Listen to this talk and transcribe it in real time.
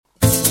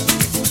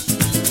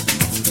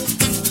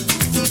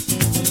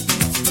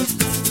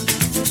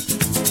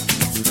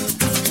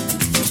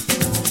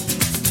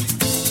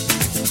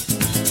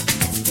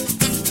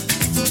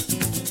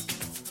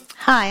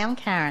Hi, I'm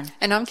Karen.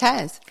 And I'm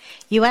Kaz.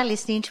 You are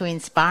listening to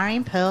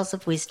Inspiring Pearls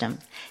of Wisdom.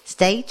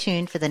 Stay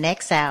tuned for the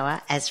next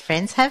hour as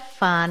friends have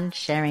fun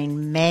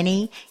sharing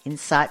many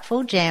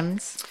insightful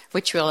gems,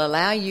 which will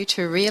allow you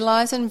to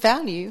realise and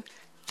value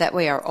that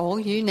we are all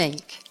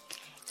unique.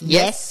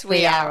 Yes,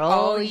 we are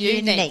all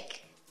unique.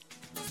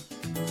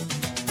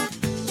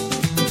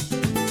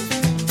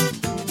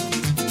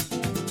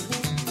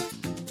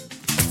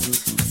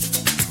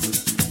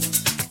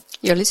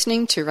 You're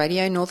listening to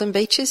Radio Northern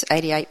Beaches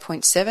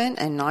 88.7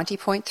 and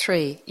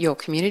 90.3, your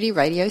community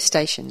radio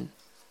station.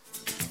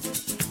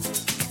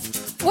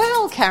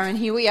 Well, Karen,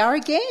 here we are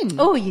again.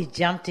 Oh, you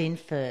jumped in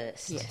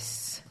first.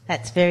 Yes.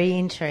 That's very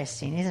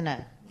interesting, isn't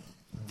it?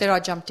 That I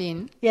jumped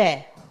in?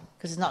 Yeah,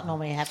 because it's not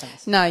normally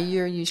happens. No,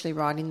 you're usually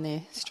right in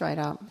there, straight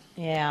up.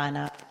 Yeah, I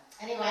know.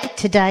 Anyway,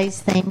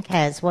 today's theme,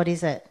 Kaz, what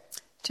is it?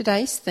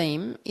 Today's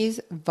theme is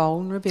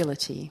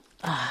vulnerability.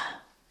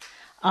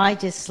 I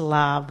just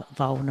love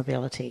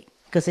vulnerability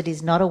because it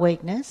is not a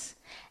weakness,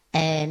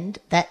 and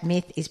that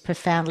myth is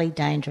profoundly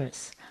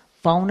dangerous.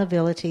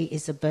 Vulnerability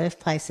is the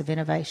birthplace of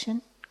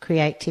innovation,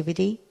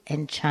 creativity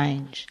and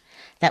change.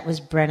 That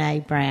was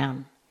Brené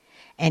Brown.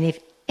 And if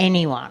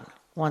anyone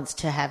wants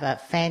to have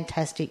a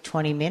fantastic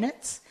 20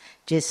 minutes,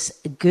 just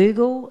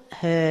Google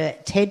her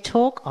TED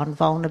Talk on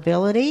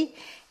vulnerability.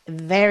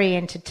 Very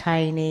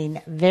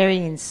entertaining, very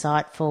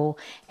insightful,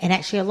 and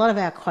actually a lot of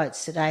our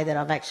quotes today that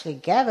I've actually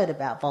gathered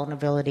about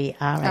vulnerability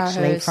are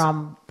actually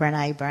from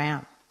Brené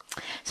Brown.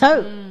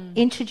 So,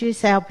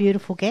 introduce our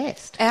beautiful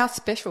guest. Our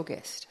special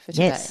guest for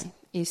today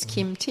is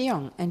Kim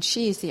Tiong, and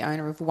she is the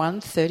owner of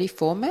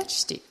 134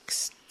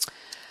 Matchsticks,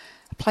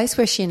 a place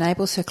where she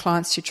enables her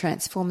clients to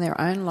transform their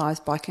own lives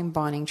by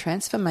combining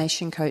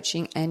transformation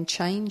coaching and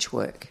change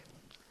work.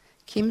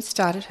 Kim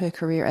started her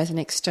career as an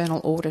external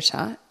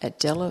auditor at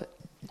Deloitte,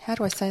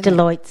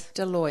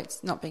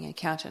 not being an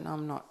accountant,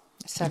 I'm not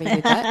savvy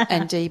with that,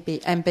 and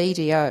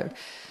BDO.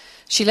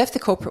 She left the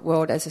corporate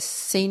world as a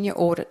senior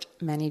audit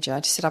manager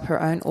to set up her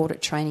own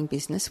audit training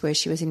business, where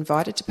she was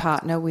invited to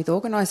partner with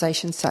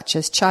organisations such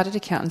as Chartered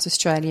Accountants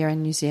Australia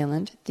and New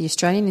Zealand, the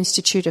Australian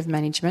Institute of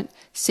Management,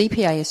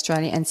 CPA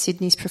Australia and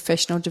Sydney's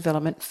Professional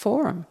Development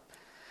Forum.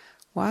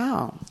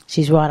 Wow.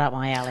 She's right up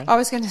my alley. I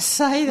was going to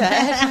say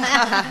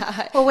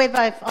that. Well, we're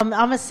both, I'm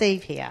a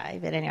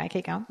CPA, but anyway,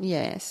 keep going.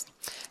 Yes.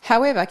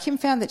 However, Kim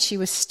found that she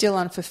was still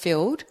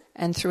unfulfilled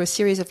and through a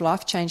series of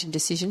life-changing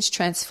decisions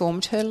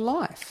transformed her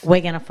life.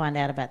 We're going to find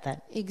out about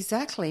that.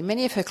 Exactly.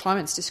 Many of her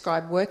clients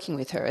describe working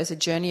with her as a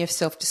journey of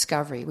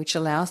self-discovery, which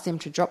allows them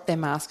to drop their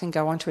mask and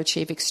go on to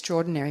achieve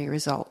extraordinary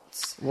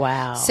results.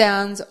 Wow.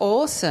 Sounds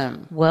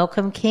awesome.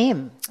 Welcome,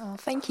 Kim. Oh,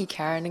 thank you,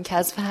 Karen and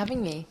Kaz, for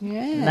having me.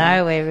 Yeah.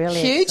 No, we're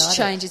really Huge excited.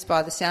 changes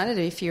by the sound of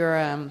it if you're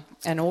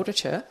an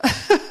auditor.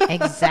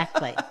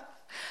 Exactly.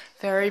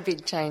 Very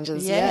big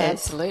changes, Yes. yeah,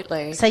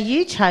 absolutely. So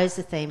you chose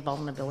the theme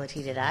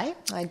vulnerability today.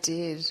 I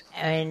did.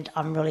 And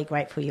I'm really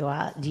grateful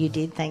you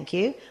did, thank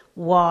you.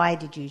 Why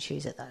did you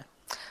choose it though?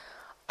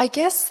 I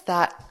guess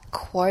that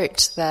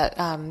quote that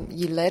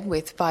you led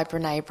with by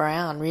Brené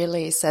Brown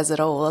really says it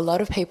all. A lot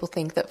of people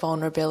think that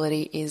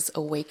vulnerability is a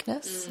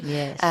weakness.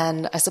 Yes.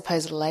 And I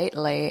suppose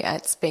lately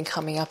it's been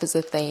coming up as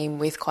a theme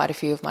with quite a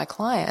few of my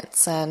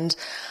clients. And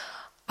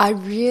I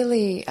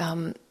really...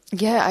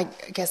 I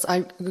guess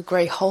I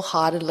agree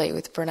wholeheartedly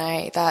with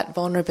Brené that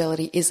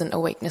vulnerability isn't a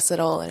weakness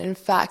at all. And in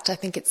fact, I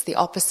think it's the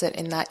opposite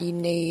in that you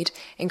need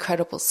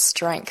incredible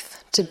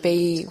strength to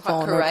be Quite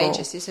vulnerable.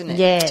 courageous, isn't it?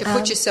 Yeah. To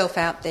put yourself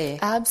out there.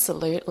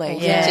 Absolutely.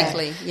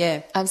 Authentically,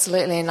 yeah.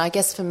 Absolutely. And I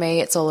guess for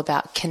me, it's all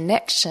about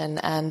connection.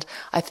 And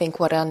I think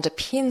what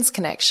underpins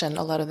connection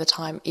a lot of the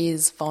time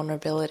is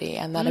vulnerability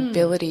and that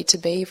ability to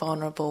be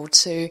vulnerable,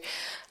 to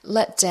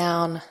let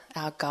down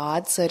our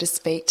guard, so to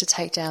speak, to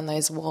take down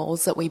those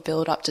walls that we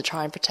build up to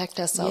try and protect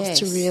ourselves,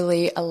 to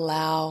really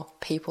allow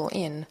people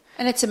in.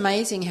 And it's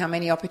amazing how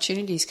many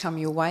opportunities come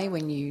your way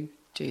when you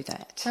do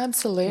that.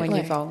 Absolutely. When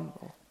you're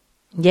vulnerable.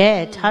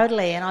 Yeah,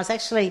 totally. And I was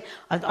actually,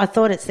 I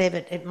thought it's there,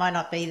 but it might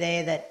not be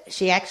there, that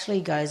she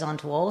actually goes on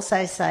to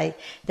also say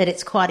that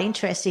it's quite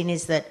interesting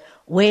is that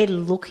we're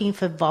looking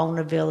for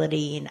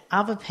vulnerability in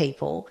other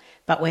people,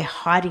 but we're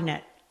hiding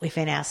it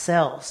within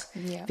ourselves,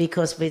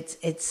 because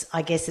it's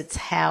I guess it's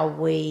how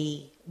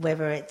we,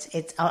 whether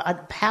it's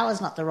power's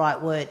not the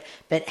right word,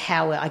 but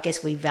how I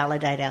guess we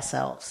validate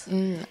ourselves.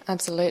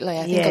 Absolutely.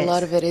 I think a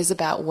lot of it is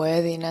about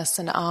worthiness,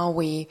 and are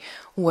we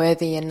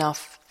worthy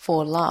enough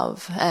for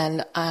love,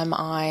 and am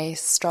I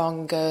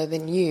stronger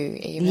than you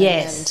even?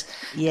 Yes.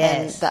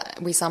 And that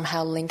we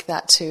somehow link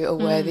that to a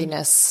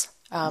worthiness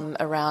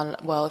around,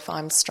 well, if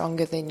I'm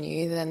stronger than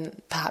you,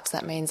 then perhaps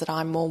that means that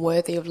I'm more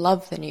worthy of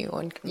love than you,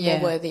 and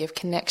more worthy of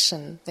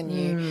connection than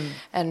you.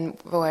 And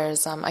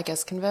whereas I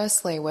guess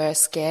conversely, we're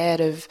scared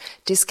of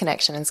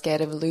disconnection and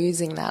scared of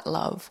losing that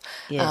love,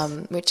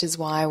 which is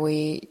why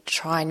we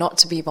try not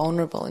to be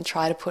vulnerable and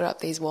try to put up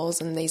these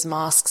walls and these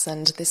masks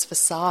and this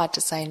facade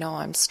to say, no,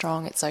 I'm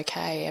strong, it's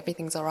okay,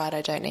 everything's all right,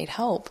 I don't need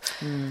help,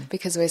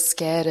 because we're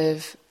scared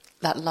of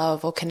that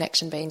love or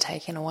connection being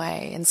taken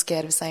away, and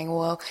scared of saying,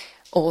 well,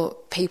 or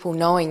people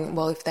knowing,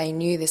 well, if they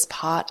knew this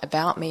part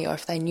about me, or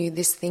if they knew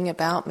this thing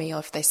about me, or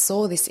if they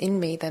saw this in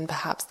me, then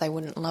perhaps they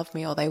wouldn't love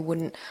me, or I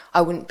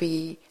wouldn't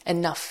be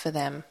enough for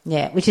them.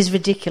 Yeah, which is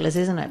ridiculous,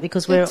 isn't it?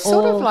 Because we're it's all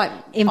sort of like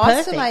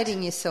imperfect.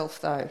 isolating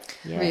yourself, though.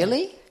 Yeah.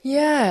 Really?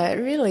 Yeah,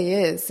 it really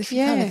is. If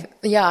you I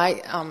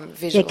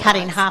visualize. Yeah,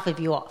 cutting half of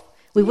you off.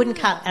 We wouldn't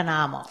cut an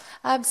arm off.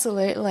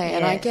 Absolutely.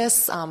 And I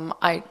guess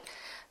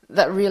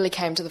that really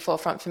came to the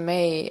forefront for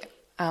me.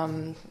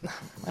 I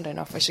don't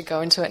know if I should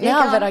go into it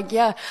now, but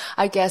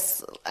I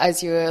guess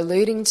as you were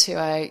alluding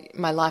to,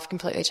 my life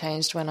completely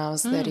changed when I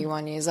was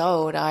 31 years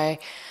old. I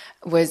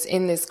was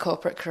in this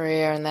corporate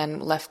career and then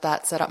left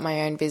that, set up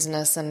my own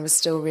business, and was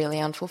still really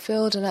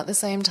unfulfilled, and at the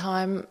same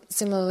time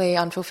similarly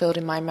unfulfilled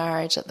in my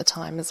marriage at the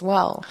time as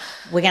well.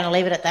 We're going to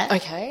leave it at that.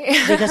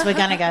 Okay. Because we're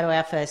going to go to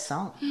our first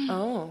song.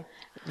 Oh.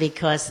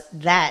 Because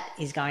that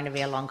is going to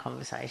be a long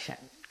conversation,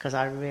 because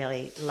I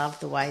really love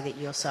the way that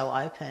you're so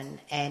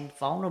open and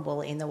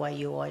vulnerable in the way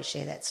you always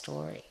share that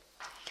story.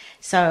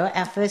 So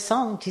our first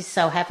song just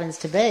so happens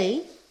to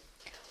be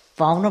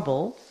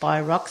Vulnerable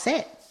by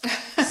Roxette.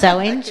 So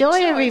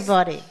enjoy,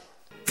 everybody.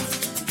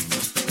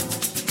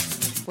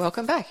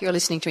 Welcome back. You're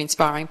listening to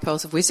Inspiring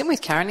Pearls of Wisdom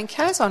with Karen and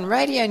Kaz on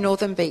Radio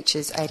Northern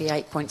Beaches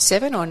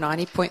 88.7 or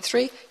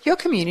 90.3, your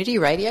community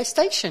radio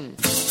station.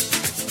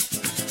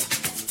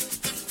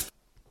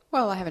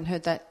 Well, I haven't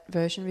heard that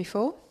version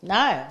before.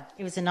 No,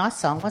 it was a nice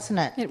song, wasn't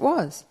it? It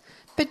was.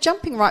 But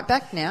jumping right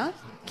back now,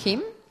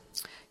 Kim,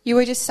 you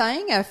were just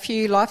saying a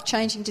few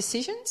life-changing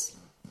decisions?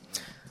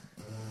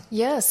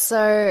 Yeah,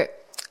 so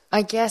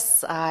I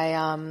guess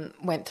I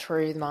went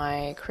through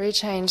my career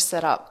change,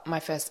 set up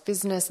my first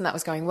business, and that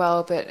was going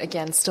well, but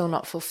again, still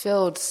not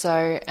fulfilled.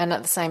 So, and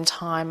at the same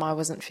time, I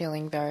wasn't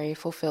feeling very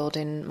fulfilled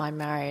in my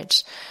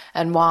marriage.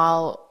 And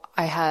while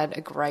I had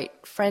a great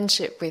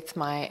friendship with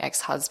my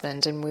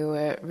ex-husband, and we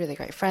were really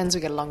great friends,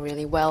 we got along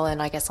really well,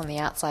 and I guess on the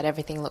outside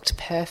everything looked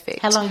perfect.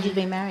 How long had you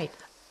been married?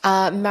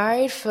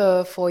 Married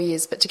for 4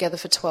 years, but together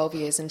for 12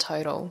 years in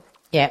total.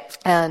 Yep.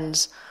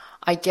 And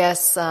I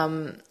guess,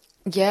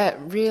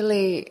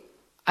 really,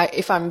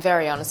 if I'm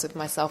very honest with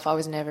myself, I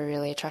was never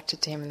really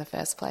attracted to him in the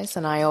first place,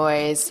 and I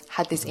always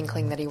had this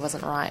inkling that he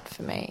wasn't right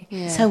for me.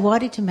 Yeah. So why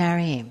did you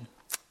marry him?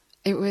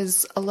 It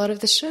was a lot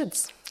of the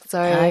shoulds. So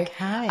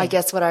I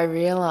guess what I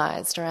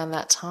realised around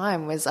that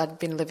time was I'd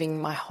been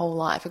living my whole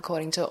life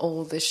according to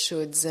all the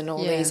shoulds and all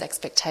these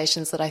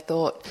expectations that I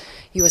thought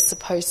you were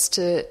supposed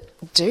to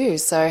do.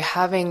 So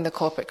having the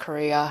corporate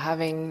career,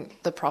 having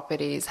the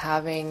properties,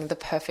 having the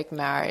perfect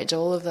marriage,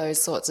 all of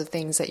those sorts of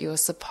things that you were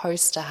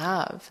supposed to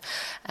have.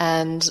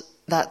 And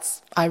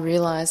I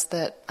realised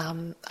that,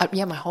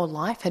 my whole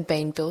life had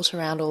been built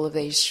around all of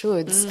these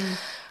shoulds.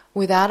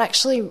 Without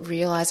actually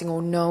realising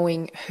or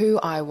knowing who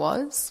I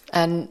was,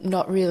 and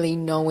not really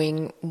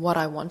knowing what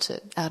I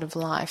wanted out of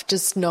life,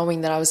 just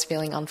knowing that I was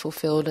feeling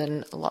unfulfilled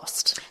and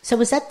lost.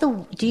 So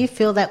do you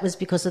feel that was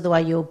because of the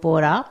way you were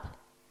brought up?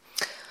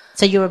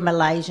 So you were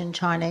Malaysian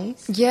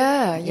Chinese?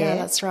 Yeah,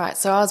 that's right.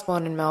 So I was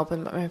born in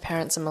Melbourne, but my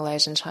parents are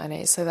Malaysian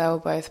Chinese, so they were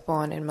both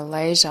born in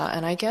Malaysia.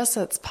 And I guess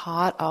it's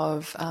part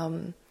of,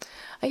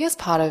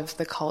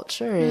 the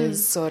culture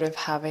is sort of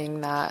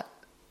having that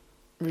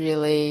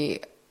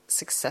really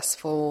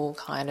successful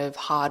kind of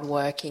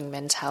hard-working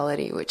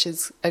mentality, which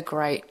is a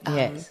great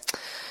background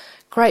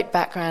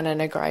and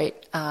a great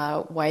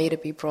way to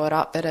be brought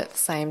up, but at the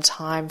same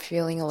time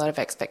feeling a lot of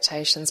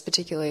expectations,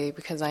 particularly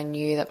because I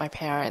knew that my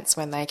parents,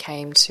 when they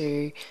came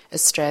to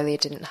Australia,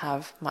 didn't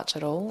have much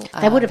at all.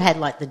 They would have had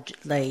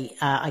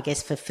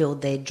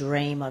fulfilled their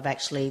dream of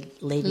actually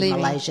leaving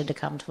Malaysia to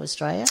come to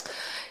Australia.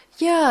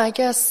 Yeah, I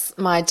guess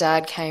my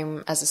dad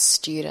came as a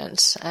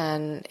student,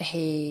 and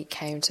he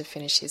came to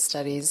finish his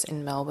studies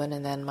in Melbourne,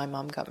 and then my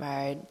mum got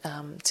married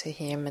to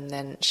him, and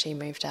then she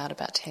moved out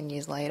about 10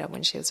 years later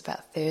when she was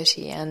about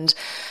 30. And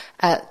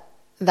at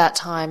that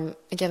time,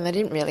 again, they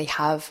didn't really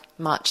have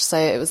much, so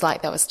it was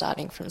like they were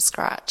starting from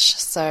scratch.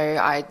 So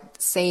I'd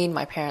seen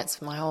my parents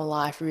for my whole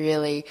life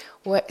really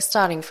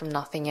starting from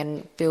nothing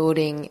and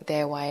building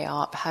their way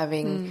up,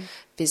 having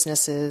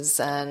businesses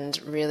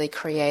and really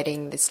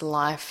creating this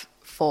life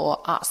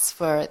for us,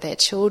 for their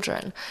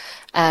children.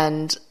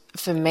 And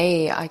for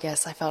me, I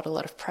guess I felt a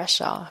lot of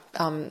pressure.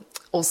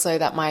 Also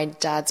that my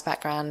dad's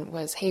background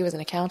he was an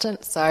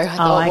accountant, so I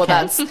thought,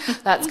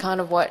 that's kind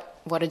of what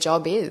a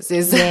job is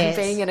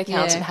being an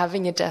accountant,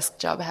 having a desk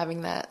job,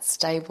 having that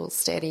stable,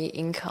 steady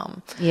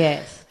income.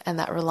 Yes. And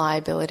that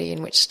reliability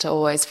in which to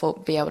always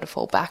be able to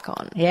fall back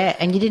on. Yeah,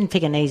 and you didn't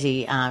pick an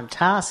easy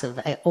task of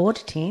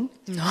auditing.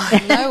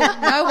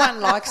 No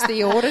one likes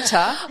the auditor.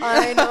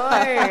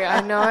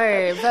 I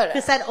know. But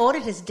because that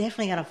auditor's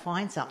definitely going to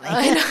find something.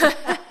 I know.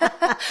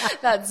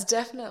 That's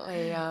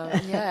definitely,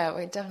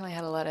 we definitely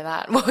had a lot of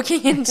that.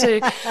 Walking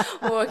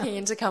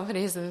into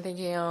companies and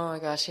thinking, oh my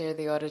gosh, here are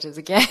the auditors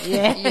again.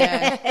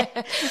 Yeah.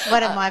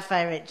 One of my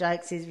favourite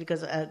jokes is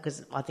because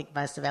I think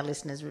most of our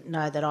listeners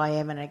know that I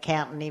am an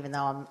accountant, even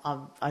though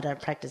I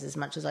don't practice as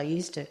much as I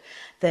used to,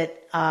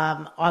 that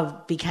I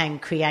became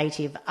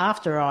creative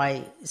after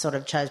I sort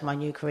of chose my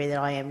new career that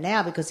I am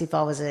now, because if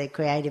I was a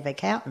creative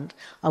accountant,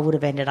 I would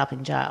have ended up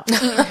in jail.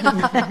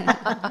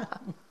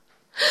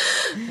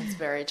 That's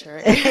very true.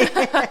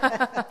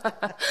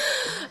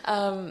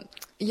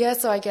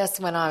 So I guess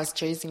when I was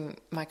choosing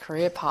my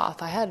career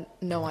path, I had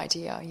no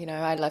idea.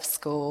 I left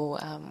school.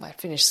 I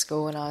finished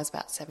school when I was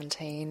about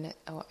 17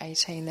 or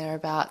 18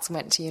 thereabouts,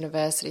 went to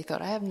university,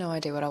 thought I have no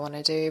idea what I want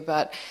to do,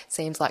 but it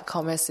seems like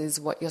commerce is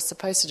what you're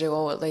supposed to do,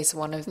 or at least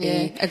one of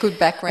the... a good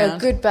background. A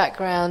good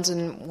background,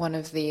 and one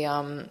of the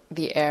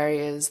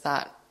areas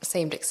that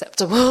seemed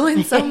acceptable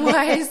in some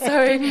ways.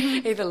 So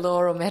either law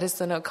or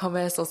medicine or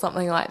commerce or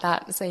something like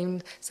that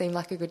seemed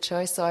like a good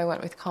choice. So I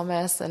went with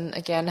commerce, and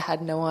again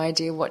had no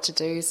idea what to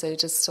do. So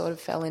just sort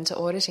of fell into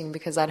auditing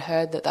because I'd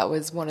heard that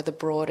was one of the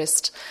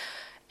broadest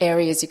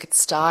areas you could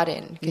start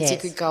in, because you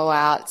could go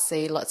out,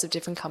 see lots of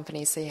different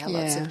companies, see how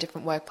lots of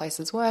different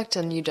workplaces worked,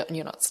 and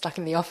you're not stuck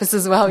in the office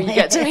as well. You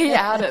get to be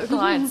out at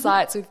client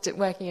sites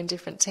working in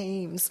different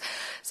teams.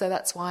 So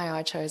that's why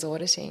I chose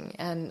auditing,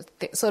 and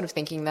sort of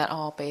thinking that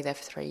I'll be there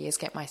for 3 years,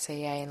 get my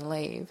CA and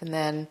leave. And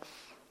then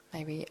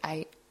maybe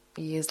 8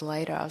 years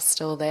later I was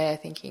still there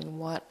thinking,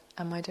 what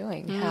am I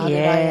doing? How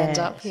did I end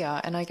up here?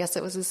 And I guess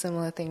it was a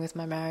similar thing with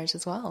my marriage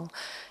as well.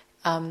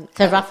 So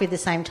roughly the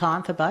same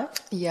time for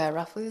both? Yeah,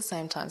 roughly the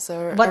same time.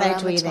 So what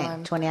age were you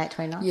then? 28,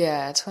 29?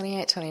 Yeah,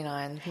 28,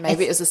 29.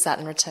 Maybe it was a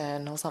Saturn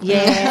return or something.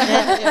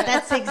 Yeah,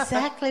 that's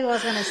exactly what I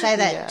was going to say,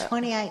 that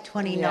 28,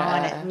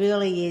 29, it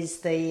really is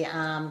the,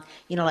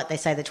 like they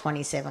say, the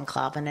 27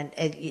 club, and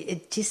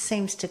it just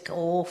seems to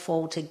all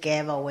fall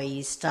together where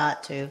you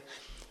start to...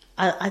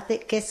 I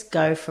guess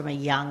go from a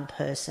young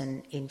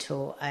person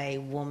into a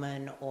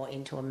woman or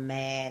into a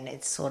man.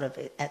 It's sort of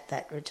at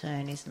that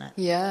return, isn't it?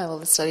 Yeah, well,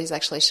 the studies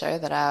actually show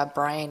that our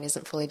brain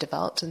isn't fully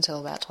developed until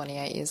about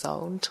 28 years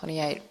old,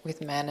 28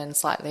 with men and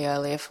slightly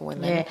earlier for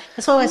women. Yeah,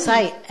 that's why I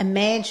say a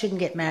man shouldn't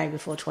get married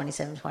before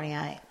 27, 28.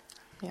 Yeah,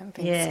 I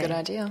think it's a good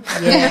idea.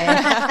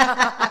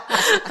 Yeah.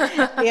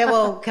 Yeah,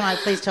 well, can I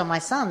please tell my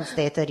sons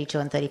they're 32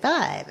 and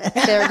 35?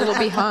 They're a little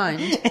behind.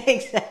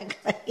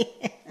 Exactly.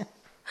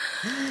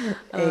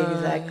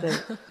 Exactly.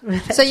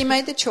 So you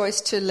made the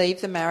choice to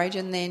leave the marriage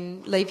and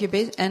then leave your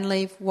business and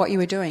leave what you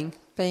were doing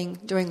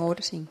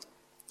auditing.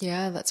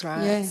 Yeah, that's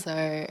right. Yeah. So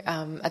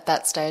at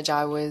that stage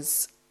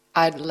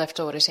I'd left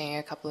auditing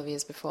a couple of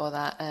years before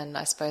that, and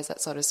I suppose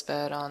that sort of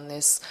spurred on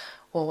this,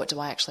 well, what do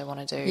I actually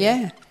want to do?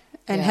 Yeah.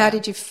 And how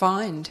did you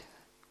find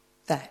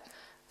that?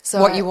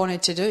 So what you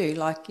wanted to do,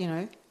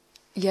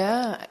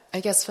 Yeah, I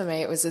guess for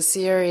me it was a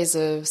series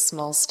of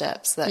small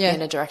steps that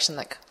in a direction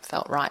that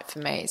felt right for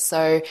me.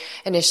 So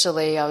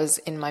initially I was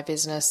in my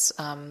business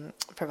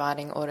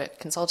providing audit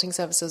consulting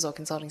services or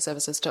consulting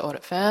services to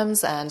audit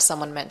firms, and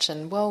someone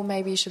mentioned, well,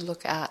 maybe you should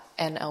look at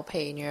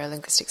NLP,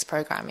 Neuro-Linguistics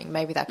Programming.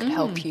 Maybe that could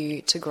help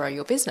you to grow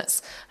your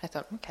business. I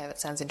thought, okay,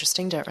 that sounds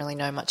interesting. Don't really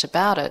know much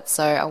about it.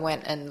 So I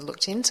went and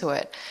looked into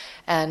it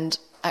and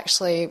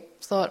actually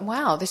thought,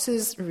 wow, this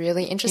is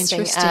really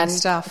interesting and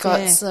stuff,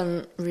 got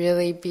some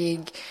really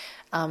big,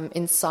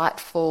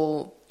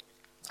 insightful,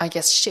 I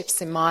guess,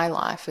 shifts in my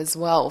life as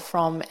well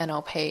from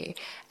NLP.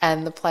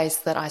 And the place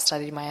that I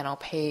studied my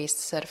NLP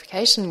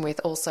certification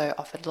with also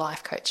offered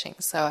life coaching.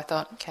 So I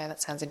thought, okay,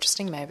 that sounds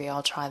interesting. Maybe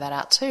I'll try that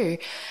out too.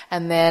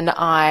 And then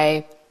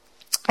I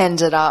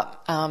ended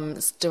up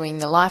doing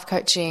the life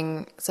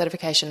coaching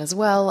certification as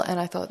well. And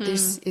I thought,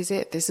 this is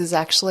it. This is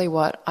actually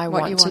what I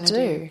want to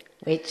do.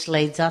 Which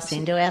leads us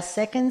into our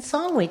second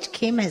song, which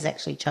Kim has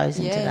actually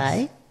chosen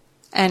today.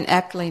 And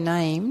aptly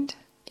named,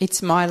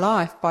 It's My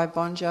Life by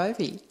Bon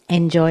Jovi.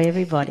 Enjoy,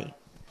 everybody.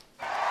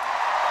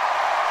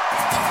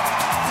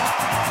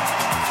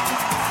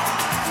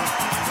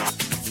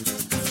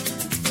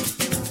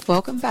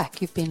 Welcome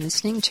back. You've been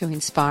listening to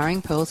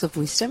Inspiring Pearls of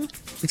Wisdom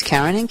with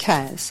Karen and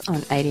Kaz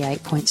on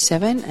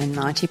 88.7 and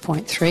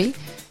 90.3,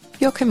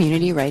 your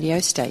community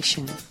radio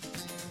station.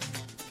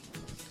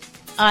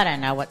 I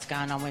don't know what's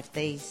going on with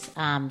these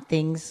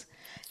things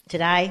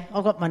today.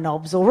 I've got my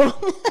knobs all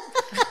wrong.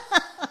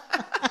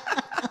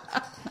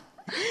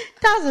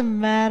 Doesn't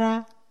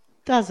matter,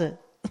 does it?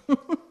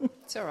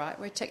 It's all right.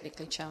 We're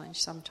technically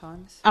challenged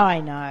sometimes. I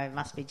know. It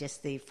must be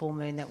just the full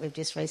moon that we've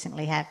just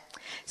recently had.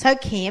 So,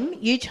 Kim,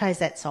 you chose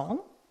that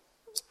song.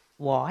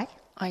 Why?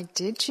 I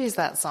did choose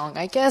that song.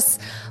 I guess,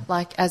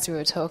 like as we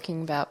were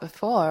talking about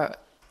before,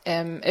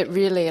 it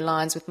really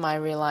aligns with my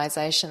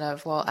realization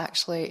of, well,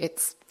 actually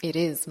it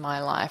is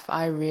my life.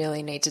 I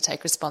really need to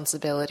take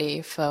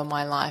responsibility for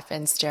my life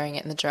and steering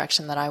it in the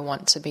direction that I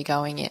want to be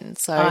going in.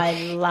 So I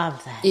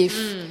love that.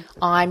 If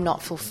I'm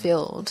not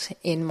fulfilled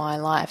in my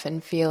life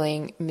and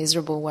feeling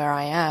miserable where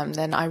I am,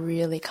 then I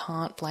really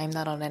can't blame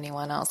that on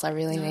anyone else. I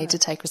really need to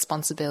take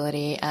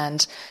responsibility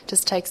and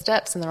just take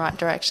steps in the right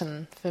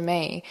direction for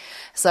me.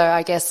 So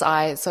I guess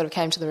I sort of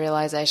came to the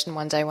realization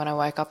one day when I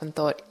woke up and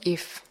thought,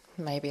 if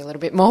maybe a little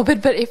bit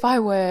morbid, but if I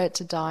were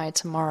to die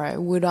tomorrow,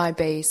 would I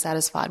be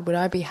satisfied? Would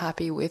I be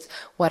happy with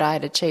what I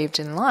had achieved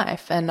in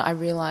life? And I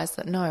realized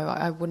that no,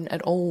 I wouldn't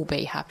at all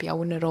be happy. I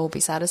wouldn't at all be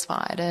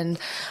satisfied. And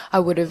I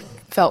would have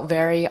felt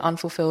very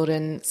unfulfilled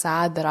and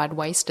sad that I'd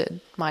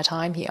wasted my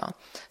time here.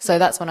 So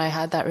that's when I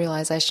had that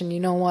realization, you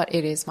know what,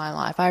 it is my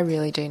life. I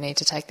really do need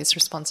to take this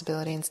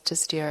responsibility and to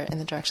steer it in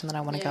the direction that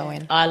I want to go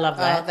in. I love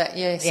that.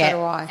 So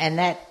do I. And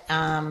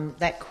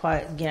that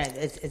quote, you know,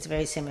 it's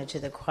very similar to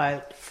the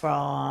quote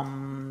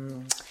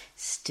from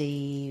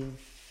Steve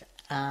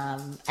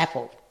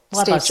Apple.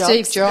 Steve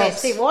Jobs. Yeah,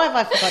 Steve, why have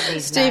I forgotten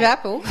his name? Steve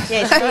Apple.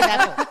 Yeah, Steve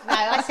Apple. No,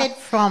 I said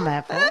from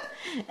Apple.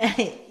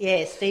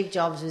 Yeah, Steve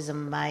Jobs was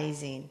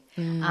amazing.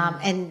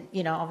 And,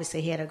 you know,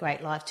 obviously he had a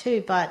great life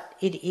too, but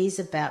it is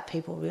about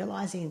people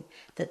realising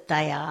that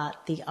they are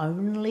the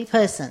only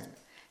person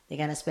they're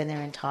going to spend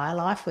their entire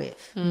life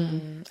with.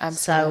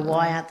 So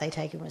why aren't they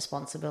taking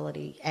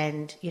responsibility?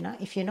 And, you know,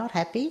 if you're not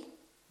happy,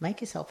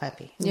 make yourself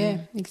happy.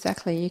 Yeah,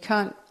 exactly. You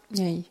can't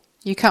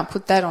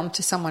put that on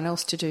to someone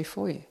else to do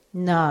for you.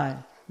 No,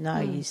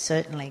 you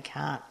certainly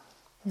can't.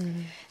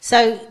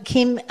 So,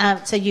 Kim,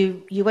 so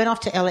you went off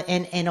to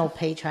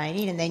NLP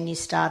training and then you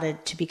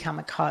started to become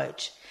a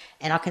coach.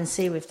 And I can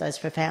see with those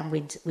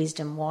profound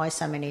wisdom why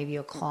so many of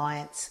your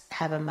clients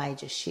have a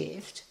major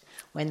shift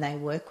when they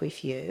work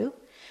with you.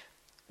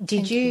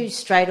 Did you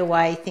straight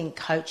away think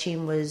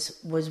coaching was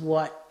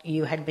what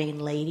you had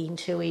been leading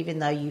to, even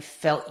though you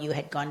felt you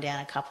had gone down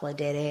a couple of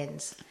dead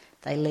ends?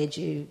 They led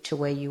you to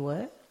where you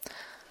were?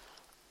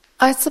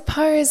 I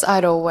suppose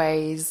I'd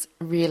always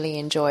really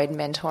enjoyed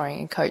mentoring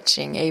and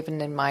coaching, even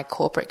in my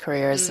corporate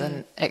career as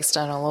an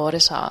external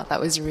auditor.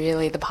 That was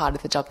really the part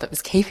of the job that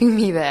was keeping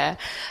me there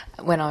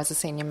when I was a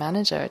senior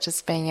manager,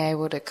 just being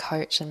able to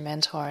coach and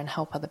mentor and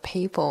help other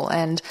people.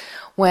 And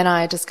when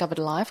I discovered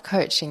life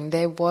coaching,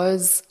 there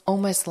was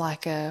almost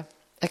like a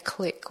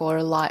click or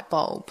a light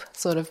bulb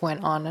sort of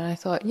went on, and I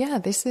thought, yeah,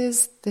 this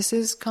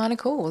is kind of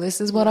cool. This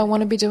is what I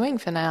want to be doing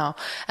for now.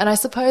 And I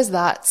suppose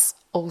that's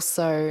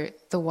also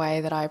the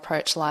way that I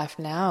approach life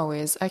now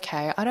is,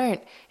 okay, I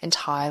don't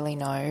entirely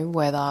know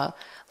whether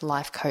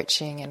life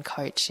coaching and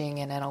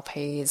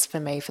NLP is for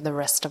me for the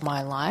rest of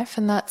my life,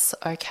 and that's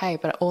okay.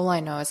 But all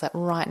I know is that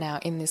right now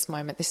in this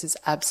moment, this is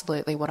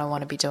absolutely what I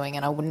want to be doing,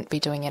 and I wouldn't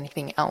be doing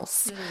anything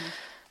else.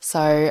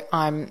 So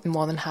I'm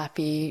more than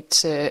happy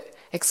to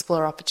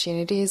explore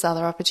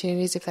other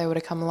opportunities if they were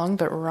to come along.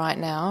 But right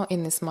now,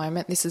 in this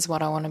moment, this is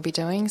what I want to be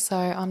doing. So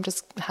I'm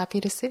just happy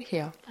to sit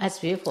here. That's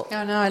beautiful.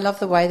 Oh, no, I love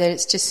the way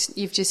that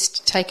you've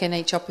just taken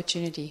each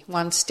opportunity.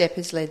 One step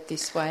has led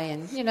this way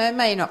and, you know, it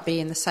may not be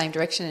in the same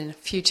direction and a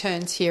few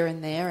turns here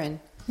and there and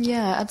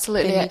yeah,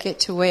 absolutely. Then you get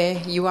to where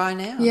you are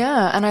now.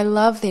 Yeah, and I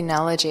love the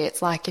analogy.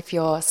 It's like if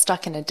you're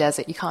stuck in a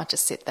desert, you can't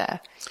just sit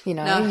there. You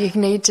know, you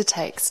need to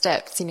take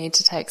steps. You need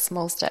to take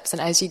small steps.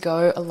 And as you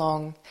go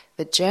along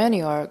the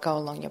journey or go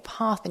along your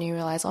path and you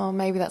realise, oh,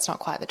 maybe that's not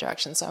quite the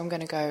direction, so I'm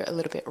going to go a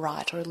little bit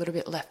right or a little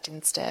bit left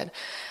instead.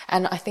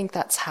 And I think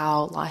that's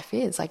how life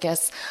is. I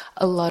guess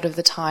a lot of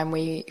the time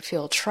we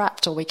feel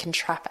trapped, or we can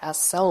trap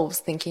ourselves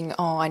thinking,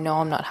 oh, I know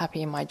I'm not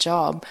happy in my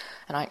job.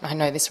 And I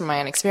know this from my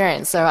own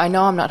experience. So I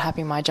know I'm not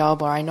happy in my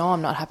job, or I know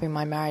I'm not happy in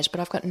my marriage, but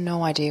I've got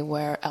no idea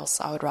where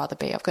else I would rather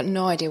be. I've got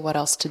no idea what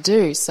else to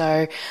do.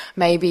 So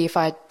maybe if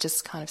I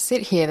just kind of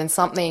sit here, then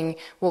something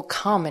will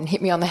come and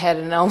hit me on the head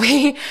and I'll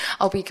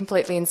be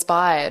completely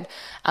inspired.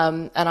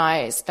 And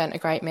I spent a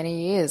great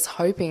many years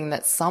hoping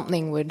that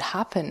something would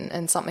happen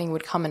and something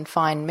would come and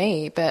find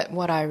me. But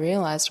what I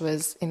realised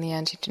was, in the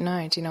end, do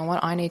you know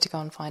what? I need to go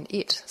and find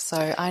it.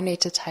 So I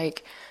need to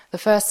take the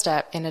first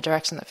step in a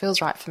direction that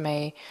feels right for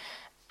me.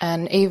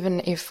 And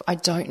even if I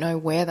don't know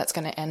where that's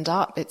going to end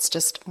up, it's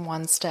just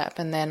one step.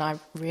 And then I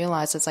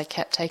realised as I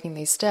kept taking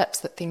these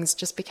steps that things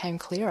just became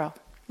clearer.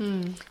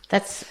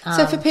 That's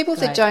so for people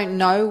that don't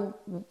know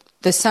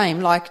the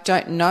same, like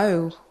don't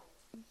know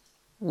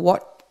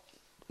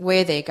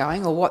where they're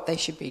going or what they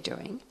should be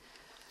doing,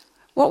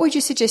 what would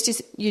you suggest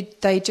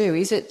they do?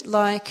 Is it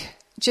like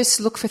just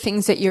look for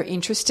things that you're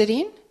interested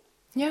in?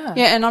 Yeah.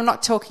 Yeah, and I'm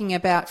not talking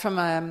about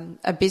from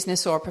a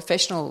business or a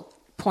professional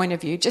point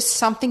of view, just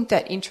something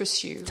that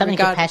interests you. Something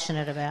you're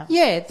passionate about.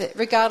 Yeah,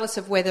 regardless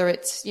of whether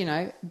it's, you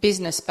know,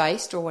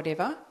 business-based or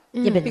whatever.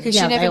 Yeah, but, because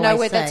you never know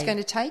where that's going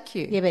to take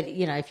you. Yeah, but,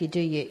 you know,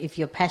 if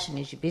your passion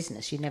is your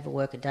business, you never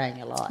work a day in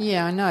your life.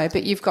 Yeah, I know,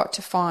 but you've got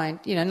to find,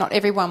 you know, not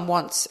everyone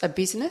wants a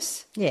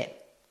business. Yeah.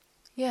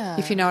 Yeah.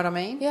 If you know what I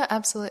mean. Yeah,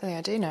 absolutely.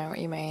 I do know what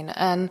you mean.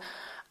 And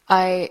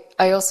I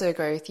also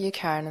agree with you,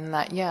 Karen, in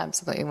that, yeah,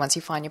 absolutely. Once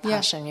you find your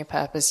passion, your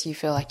purpose, you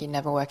feel like you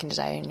never work in a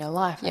day in your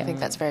life. Yeah. I think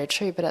that's very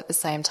true. But at the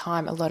same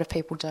time, a lot of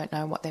people don't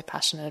know what they're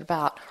passionate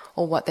about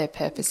or what their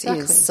purpose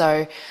is.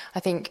 So I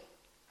think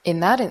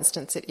in that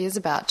instance, it is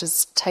about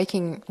just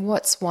taking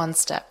what's one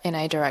step in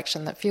a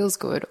direction that feels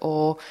good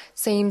or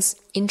seems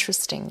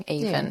interesting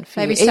even. For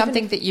maybe you.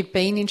 something that you've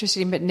been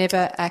interested in but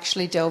never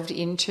actually delved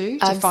into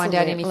to find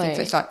out anything.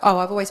 So it's like, oh,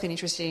 I've always been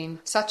interested in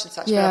such and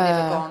such, but I've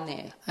never gone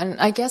there. And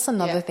I guess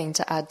another thing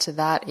to add to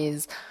that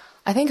is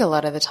I think a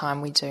lot of the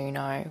time we do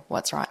know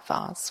what's right for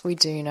us. We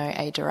do know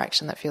a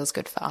direction that feels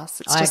good for us.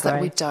 It's just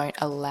that we don't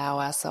allow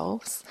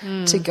ourselves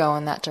to go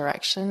in that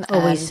direction.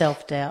 Or we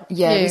self-doubt.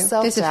 Yeah, we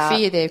self-doubt. There's a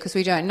fear there because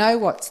we don't know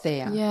what's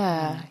there.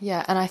 Yeah,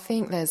 yeah. And I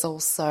think there's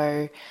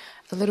also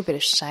a little bit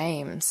of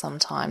shame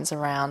sometimes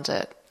around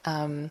it,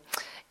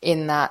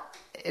 in that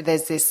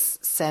there's this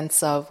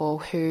sense of, well,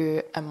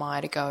 who am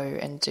I to go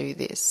and do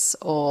this?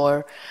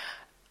 Or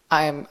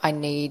I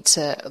need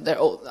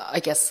to, I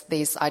guess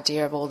these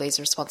idea of all these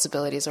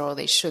responsibilities or all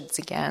these shoulds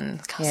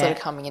again, sort of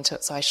coming into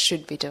it. So I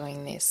should be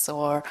doing this,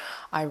 or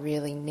I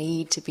really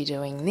need to be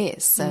doing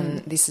this, and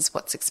this is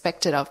what's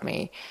expected of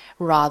me,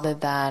 rather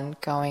than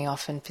going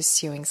off and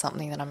pursuing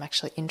something that I'm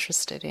actually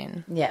interested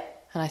in. Yeah.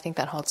 And I think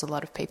that holds a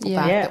lot of people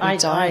back. That we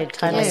don't I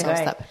totally give ourselves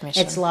agree. that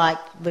permission. It's like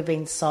we've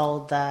been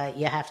sold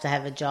you have to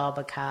have a job,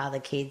 a car, the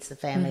kids, the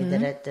family,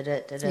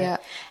 Yeah.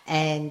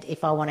 And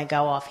if I want to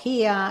go off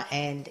here,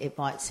 and it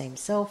might seem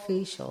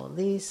selfish or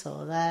this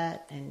or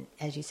that, and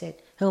as you said,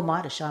 who am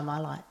I to shine my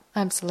light?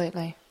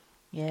 Absolutely.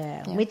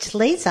 Yeah, which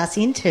leads us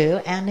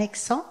into our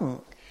next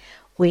song,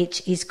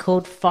 which is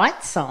called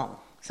Fight Song.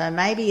 So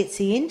maybe it's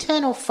the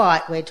internal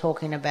fight we're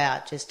talking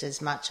about just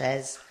as much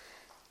as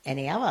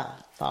any other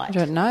fight. I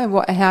don't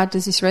know. How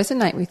does this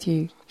resonate with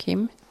you,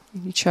 Kim?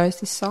 You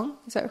chose this song,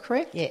 is that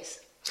correct? Yes.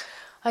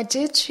 I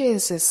did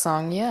choose this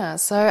song, yeah.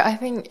 So I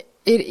think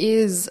it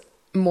is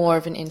more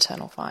of an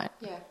internal fight.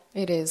 Yeah.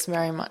 It is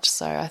very much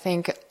so. I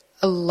think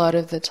a lot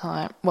of the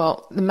time,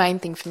 well, the main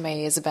thing for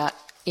me is about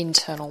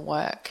internal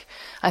work.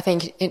 I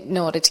think in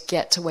order to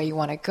get to where you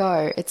want to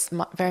go, it's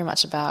very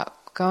much about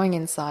going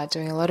inside,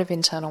 doing a lot of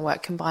internal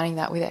work, combining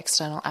that with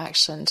external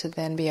action to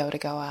then be able to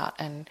go out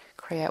and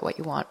create what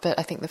you want. But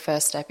I think the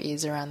first step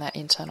is around that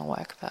internal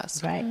work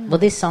first. Right. Well,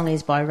 this song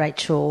is by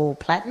Rachel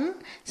Platten,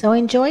 so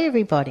enjoy,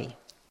 everybody.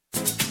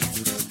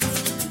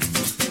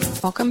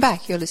 Welcome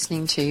back. You're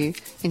listening to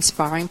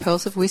Inspiring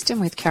Pearls of Wisdom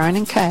with Karen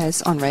and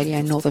Kaz on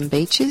Radio Northern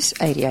Beaches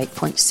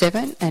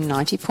 88.7 and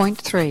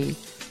 90.3.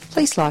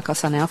 Please like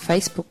us on our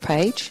Facebook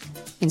page,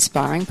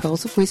 Inspiring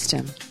Pearls of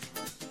Wisdom.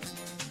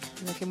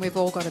 I reckon we've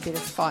all got a bit of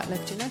fight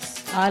left in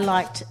us. I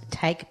liked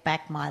Take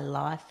Back My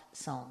Life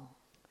song.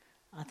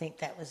 I think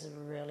that was a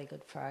really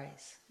good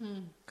phrase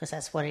because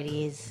that's what it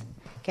is.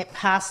 Get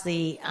past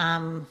the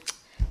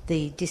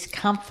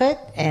discomfort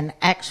and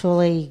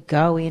actually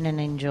go in and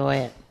enjoy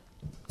it.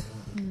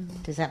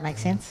 Does that make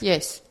sense?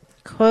 Yes.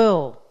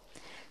 Cool.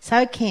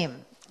 So,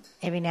 Kim,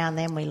 every now and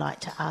then we like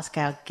to ask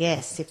our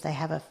guests if they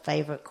have a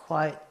favourite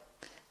quote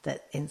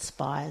that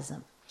inspires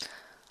them.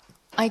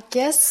 I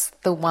guess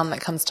the one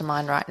that comes to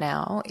mind right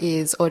now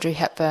is Audrey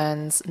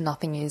Hepburn's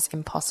 "Nothing is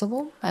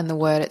impossible," and the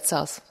word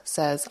itself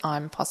says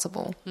 "I'm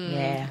possible."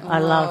 Yeah, I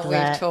love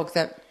that. We've talked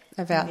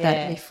about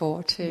that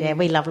before too. Yeah,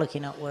 we love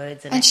looking at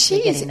words. And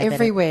she is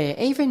everywhere,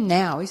 even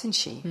now, isn't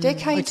she?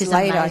 Decades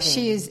later, amazing.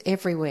 She is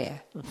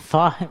everywhere.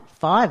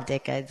 5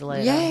 decades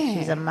later. Yeah.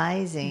 She's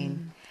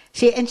amazing.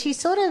 She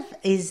sort of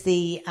is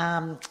the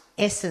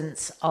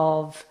essence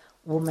of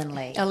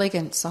womanly.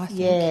 Elegance, I think.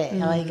 Yeah,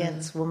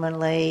 elegance,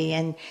 womanly.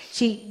 And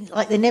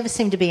there never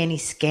seemed to be any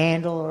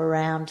scandal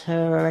around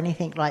her or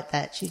anything like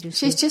that.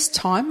 She's just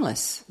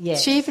timeless. Yeah.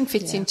 She even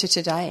fits into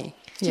today.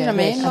 Do you know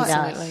what I mean?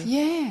 Absolutely.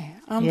 Yeah,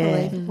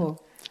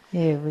 unbelievable.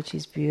 Yeah, which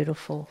is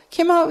beautiful.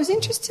 Kim, I was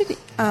interested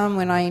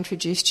when I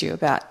introduced you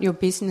about your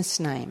business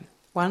name,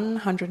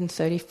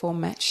 134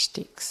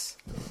 Matchsticks.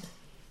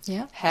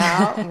 Yeah.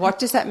 What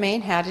does that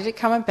mean? How did it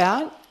come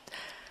about?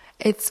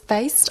 It's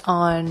based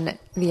on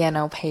the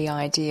NLP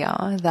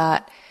idea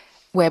that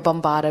we're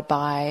bombarded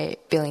by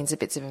billions of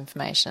bits of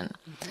information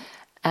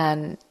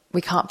and we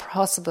can't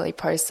possibly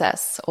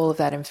process all of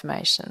that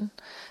information.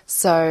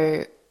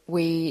 So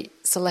we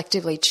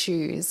selectively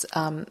choose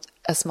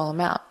a small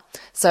amount.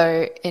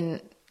 So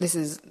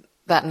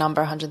that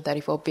number,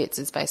 134 bits,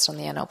 is based on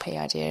the NLP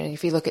idea. And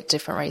if you look at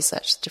different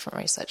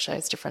research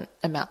shows different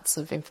amounts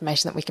of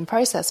information that we can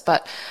process.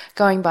 But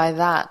going by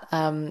that,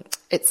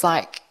 it's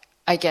like,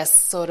 I guess,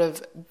 sort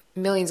of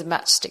millions of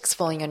matchsticks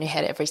falling on your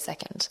head every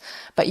second,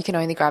 but you can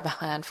only grab a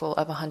handful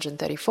of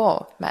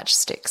 134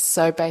 matchsticks.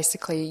 So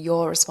basically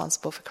you're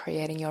responsible for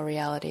creating your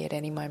reality at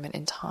any moment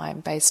in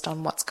time based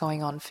on what's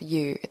going on for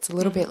you. It's a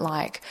little bit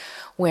like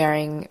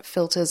wearing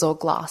filters or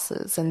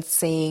glasses and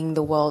seeing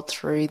the world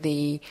through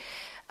the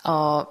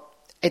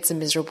it's a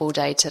miserable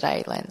day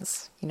today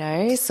lens, you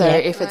know? So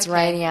if it's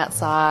raining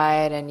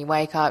outside and you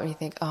wake up and you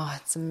think, oh,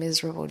 it's a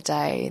miserable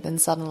day, then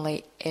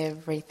suddenly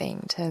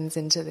everything turns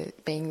into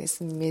being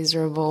this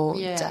miserable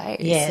day.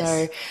 Yes.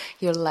 So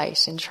you're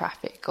late in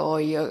traffic,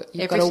 or you've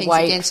got to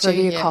wait for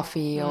your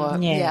coffee,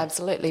 or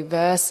absolutely.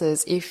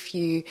 Versus if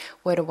you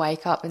were to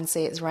wake up and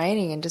see it's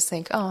raining and just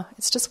think, oh,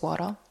 it's just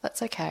water,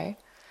 that's okay.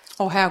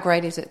 Or how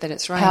great is it that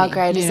it's raining? How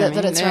great is it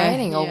that it's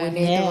raining, or we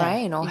need the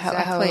rain, or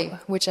exactly. how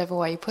whichever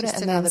way you put just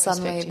it. And then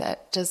suddenly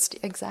that just,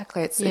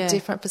 exactly, it's a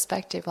different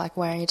perspective, like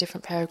wearing a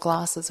different pair of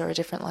glasses or a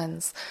different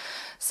lens.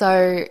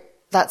 So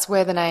that's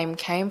where the name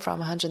came from,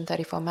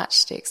 134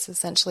 matchsticks.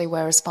 Essentially,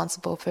 we're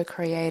responsible for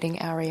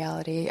creating our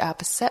reality, our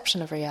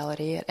perception of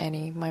reality at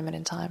any moment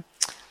in time.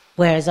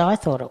 Whereas I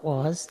thought it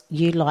was,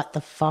 you light the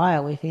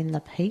fire within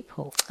the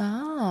people.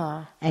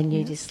 Ah. And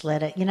you just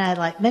let it,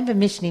 like, remember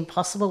Mission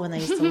Impossible when they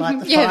used to light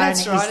the fire and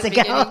it used to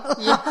go?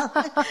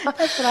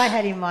 That's what I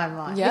had in my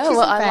mind. Yeah,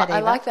 well, I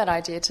like that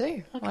idea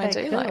too. Okay, I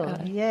do cool. like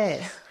that.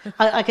 Yes.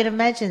 I can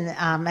imagine,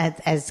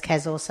 as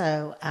Kaz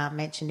also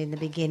mentioned in the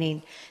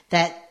beginning,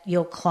 that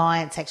your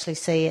clients actually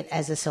see it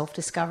as a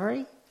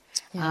self-discovery,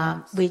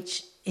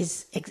 which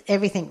is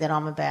everything that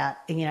I'm about.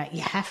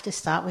 You have to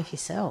start with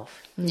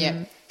yourself.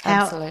 Yeah.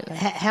 Absolutely.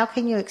 How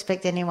can you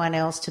expect anyone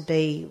else to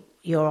be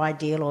your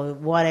ideal or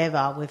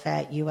whatever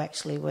without you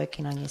actually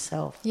working on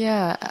yourself?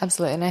 Yeah,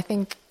 absolutely. And I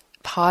think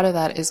part of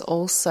that is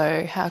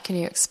also, how can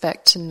you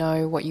expect to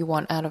know what you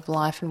want out of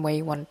life and where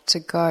you want to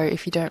go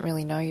if you don't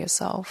really know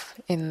yourself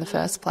in the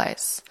first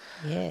place?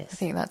 Yes. I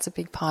think that's a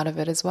big part of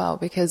it as well,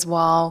 because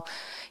while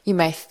you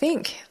may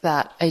think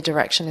that a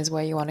direction is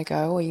where you want to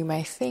go, or you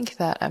may think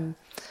that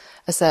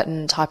a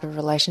certain type of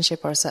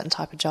relationship or a certain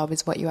type of job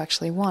is what you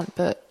actually want,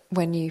 but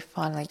when you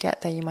finally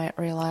get there, you might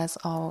realise,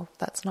 oh,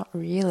 that's not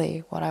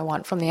really what I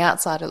want. From the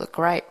outside, it looked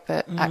great,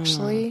 but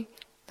actually,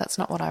 that's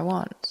not what I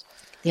want.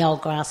 The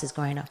old grass is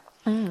greener.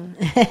 And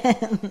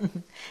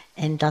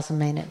doesn't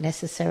mean it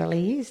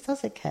necessarily is,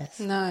 does it, Kaz?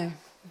 No,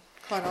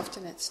 quite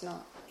often it's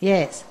not.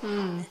 Yes.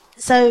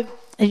 So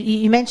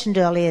you mentioned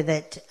earlier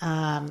that,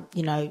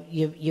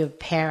 your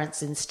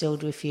parents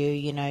instilled with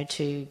you,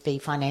 to be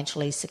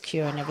financially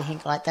secure and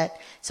everything like that.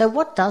 So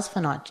what does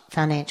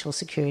financial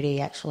security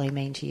actually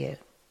mean to you?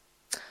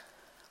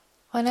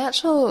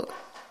 Financial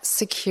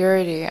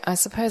security, I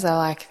suppose I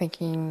like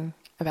thinking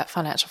about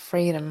financial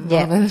freedom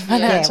more than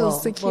financial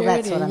security. Well,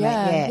 that's what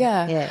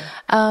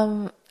I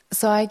mean.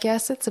 So I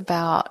guess it's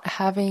about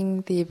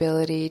having the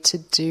ability to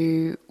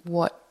do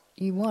what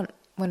you want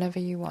whenever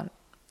you want,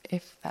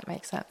 if that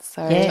makes sense.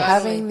 So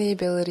having the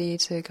ability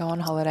to go on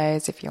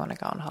holidays if you want to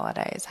go on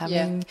holidays,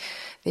 having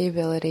the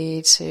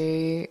ability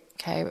to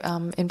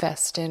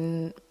invest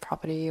in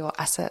property or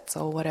assets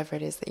or whatever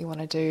it is that you want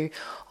to do,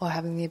 or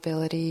having the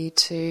ability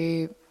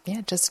to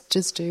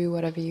just do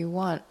whatever you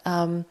want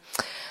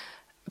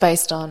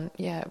based on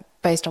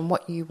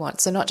what you want.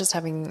 So not just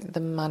having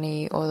the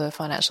money or the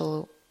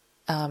financial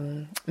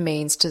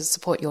means to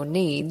support your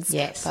needs,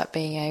 but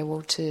being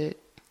able to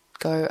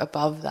go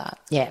above that.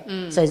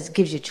 Yeah. So it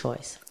gives you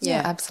choice.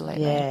 Yeah,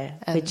 absolutely. Yeah,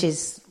 which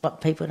is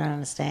what people don't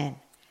understand.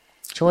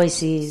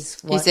 Choice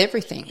is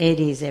everything. It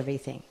is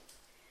everything.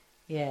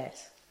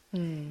 Yes.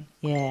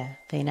 Yeah,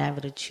 being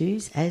able to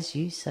choose as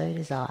you so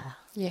desire.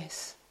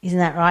 Yes. Isn't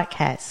that right,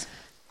 Kaz?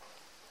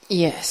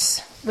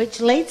 Yes.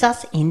 Which leads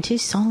us into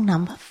song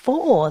number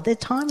 4. The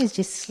time is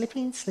just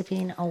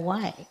slipping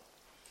away.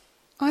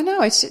 I know,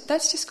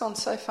 that's just gone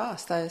so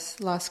fast, those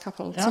last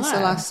couple, since the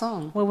last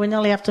song. Well, we're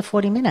nearly up to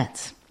 40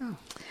 minutes. Oh.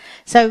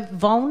 So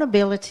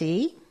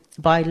Vulnerability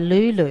by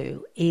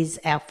Lulu is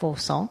our 4th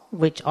song,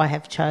 which I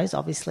have chose,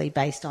 obviously,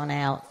 based on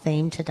our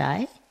theme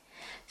today.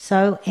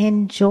 So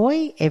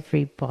enjoy,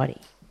 everybody.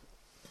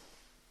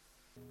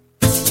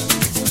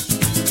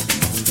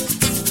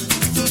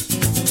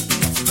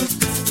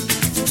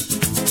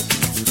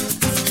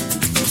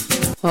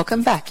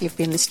 Welcome back. You've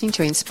been listening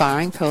to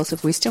Inspiring Pearls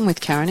of Wisdom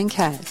with Karen and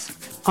Kaz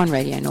on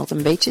Radio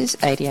Northern Beaches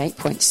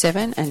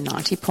 88.7 and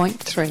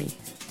 90.3.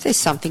 If there's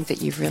something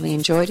that you've really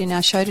enjoyed in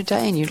our show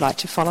today and you'd like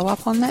to follow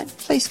up on that,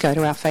 please go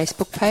to our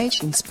Facebook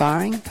page,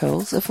 Inspiring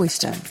Pearls of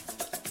Wisdom.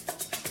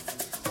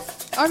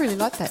 I really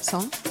like that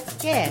song.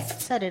 Yeah,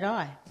 so did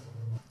I.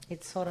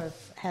 It sort of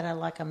had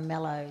a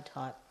mellow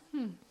type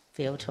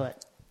feel to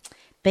it.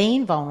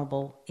 Being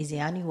vulnerable is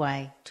the only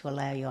way to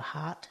allow your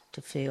heart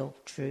to feel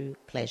true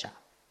pleasure.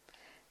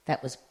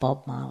 That was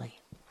Bob Marley.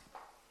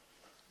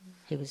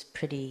 He was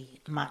pretty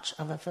much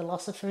of a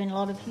philosopher in a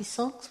lot of his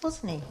songs,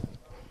 wasn't he?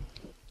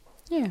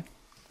 Yeah.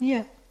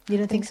 Yeah. You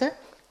don't think so?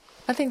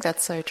 I think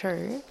that's so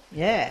true.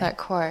 Yeah. That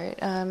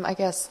quote. I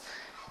guess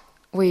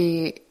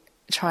we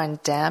try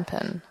and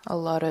dampen a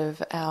lot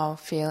of our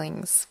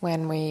feelings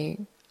when we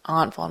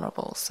aren't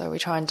vulnerable. So we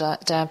try and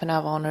dampen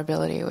our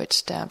vulnerability,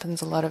 which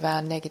dampens a lot of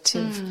our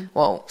negative,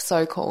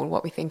 so-called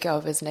what we think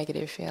of as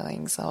negative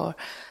feelings or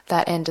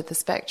that end of the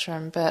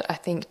spectrum. But I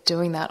think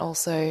doing that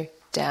also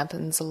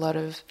dampens a lot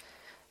of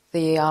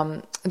the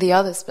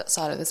other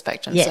side of the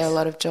spectrum, so a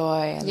lot of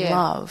joy and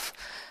love.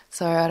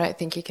 So I don't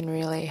think you can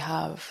really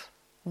have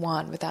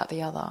one without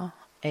the other.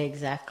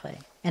 Exactly.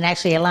 And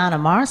actually, Alana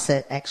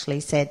Morissette actually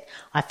said,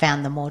 I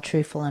found the more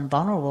truthful and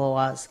vulnerable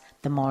I was,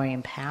 the more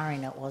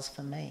empowering it was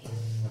for me.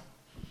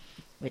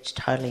 Which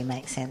totally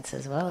makes sense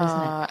as well, isn't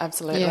it?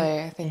 Absolutely.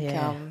 Yeah. I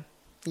think,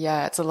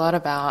 it's a lot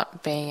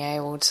about being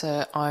able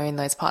to own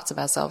those parts of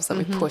ourselves that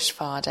we push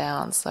far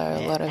down. So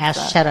a lot of our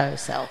shadow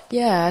self.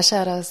 Yeah, our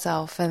shadow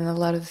self, and a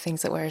lot of the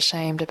things that we're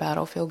ashamed about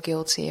or feel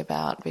guilty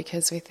about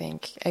because we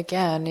think,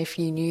 again, if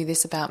you knew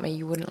this about me,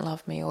 you wouldn't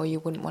love me, or you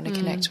wouldn't want to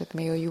connect with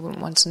me, or you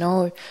wouldn't want to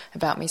know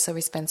about me. So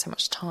we spend so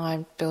much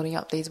time building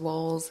up these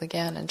walls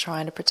again and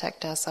trying to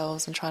protect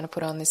ourselves and trying to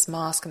put on this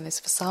mask and this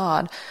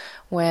facade,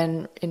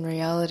 when in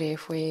reality,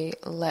 if we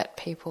let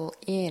people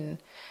in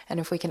and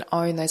if we can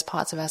own those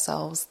parts of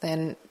ourselves,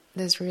 then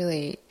there's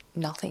really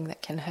nothing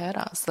that can hurt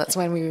us. That's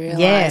when we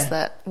realise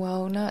that,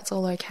 well, no, it's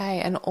all okay.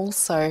 And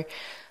also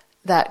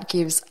that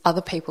gives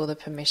other people the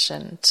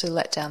permission to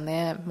let down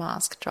their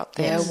mask, drop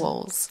their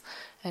walls,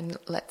 and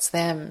lets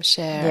them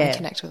share and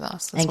connect with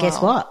us as and well.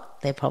 guess what?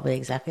 They're probably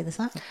exactly the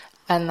same.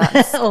 And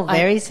that's or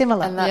very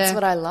similar. And that's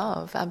what I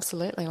love,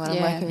 absolutely. When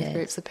I'm working with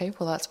groups of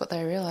people, that's what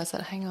they realise,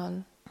 that, hang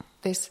on,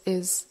 this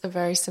is a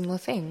very similar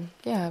thing.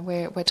 Yeah,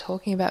 we're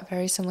talking about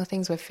very similar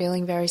things. We're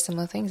feeling very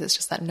similar things. It's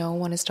just that no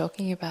one is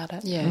talking about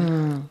it.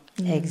 Yeah.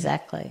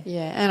 Exactly.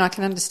 Yeah, and I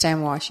can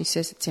understand why she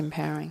says it's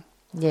empowering.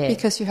 Yeah.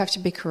 Because you have to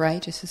be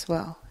courageous as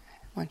well.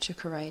 Once you're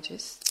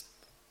courageous.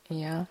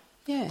 Yeah.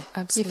 Yeah.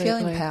 Absolutely. You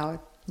feel empowered.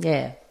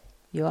 Yeah,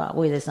 you are.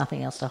 Well, there's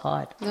nothing else to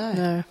hide.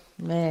 No.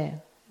 Yeah,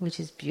 which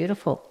is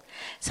beautiful.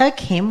 So,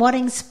 Kim, what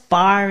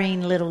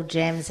inspiring little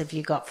gems have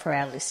you got for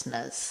our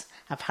listeners,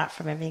 apart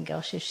from everything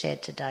else you've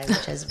shared today,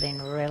 which has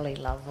been really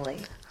lovely?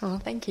 Oh,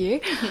 thank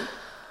you.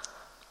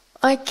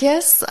 I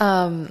guess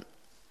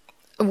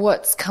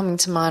what's coming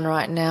to mind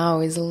right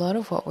now is a lot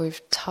of what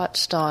we've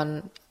touched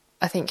on.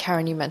 I think,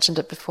 Karen, you mentioned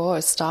it before,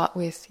 start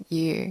with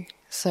you.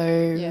 So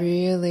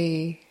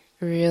really,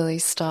 really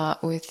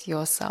start with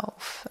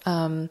yourself.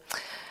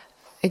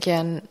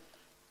 Again,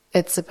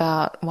 it's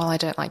about, while I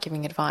don't like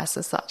giving advice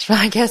as such, but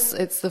I guess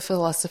it's the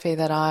philosophy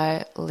that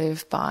I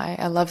live by.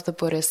 I love the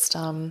Buddhist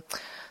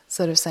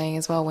sort of saying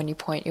as well, when you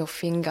point your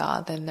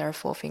finger, then there are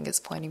 4 fingers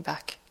pointing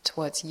back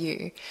towards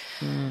you.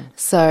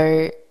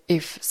 So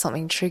if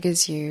something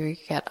triggers you, you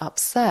get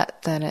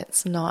upset, then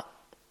it's not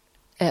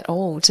at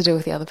all to do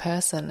with the other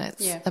person.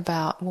 It's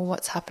about, well,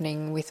 what's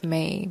happening with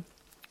me?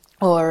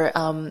 Or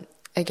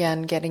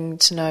again, getting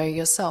to know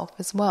yourself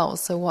as well.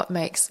 So what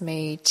makes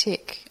me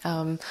tick?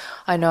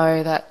 I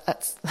know that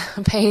that's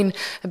been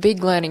a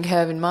big learning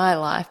curve in my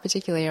life,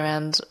 particularly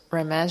around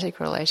romantic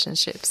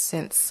relationships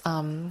since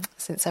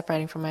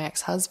separating from my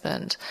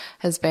ex-husband,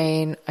 has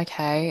been,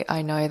 okay,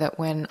 I know that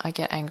when I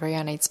get angry,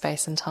 I need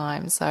space and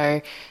time.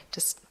 So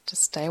just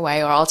stay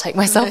away, or I'll take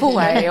myself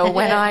away. Or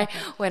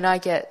when I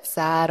get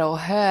sad or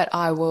hurt,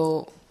 I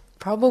will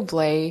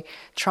probably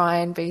try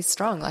and be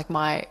strong. Like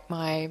my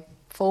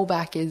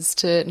fallback is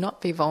to not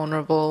be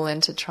vulnerable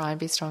and to try and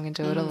be strong and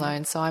do it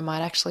alone. So I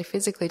might actually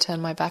physically turn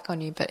my back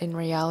on you, but in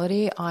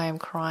reality, I am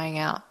crying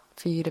out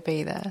for you to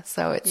be there.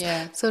 So it's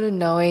sort of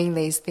knowing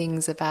these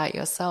things about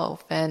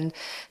yourself. And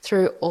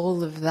through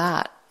all of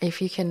that,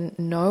 if you can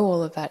know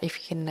all of that, if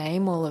you can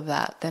name all of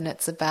that, then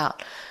it's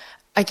about,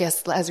 I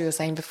guess, as we were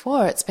saying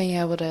before, it's being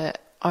able to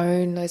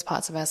own those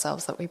parts of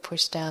ourselves that we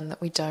push down,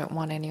 that we don't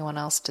want anyone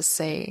else to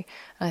see.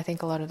 And I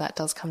think a lot of that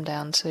does come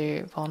down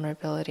to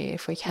vulnerability.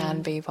 If we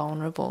can be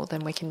vulnerable,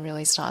 then we can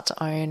really start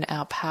to own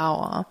our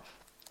power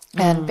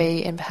and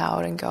be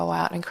empowered and go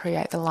out and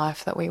create the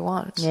life that we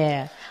want.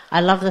 Yeah.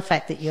 I love the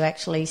fact that you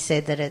actually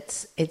said that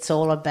it's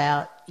all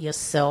about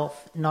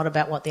yourself, not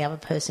about what the other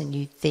person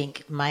you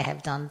think may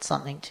have done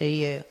something to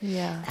you.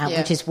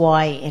 Which is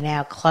why in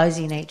our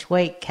closing each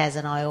week, Kaz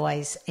and I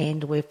always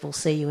end with, we'll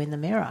see you in the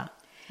mirror.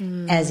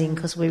 As in,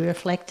 because we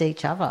reflect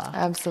each other.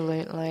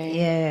 Absolutely.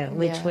 Yeah,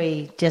 which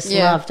we just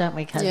love, don't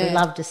we? Because we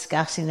love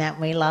discussing that.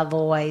 And we love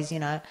always,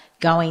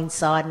 go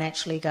inside and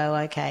actually go,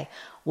 okay,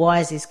 why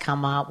has this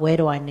come up? Where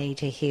do I need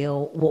to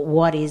heal?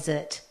 What is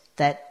it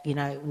that,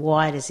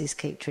 why does this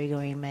keep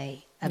triggering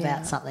me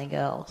about something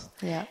else?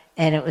 Yeah.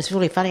 And it was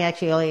really funny,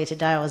 actually, earlier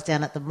today I was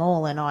down at the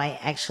mall and I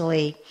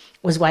actually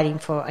was waiting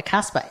for a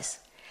car space.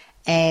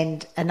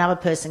 And another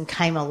person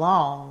came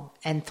along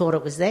and thought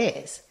it was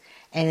theirs.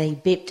 And he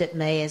bipped at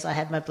me as I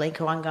had my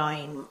blinker on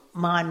going,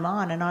 mine.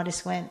 And I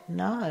just went,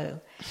 no.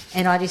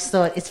 And I just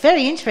thought, it's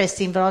very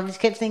interesting, but I just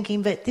kept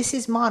thinking, but this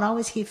is mine. I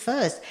was here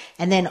first.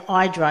 And then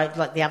I drove,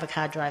 like the other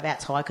car drove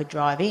out so I could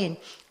drive in.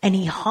 And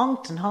he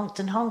honked and honked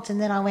and honked. And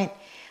then I went,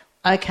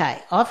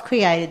 okay, I've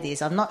created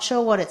this. I'm not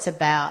sure what it's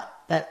about,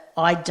 but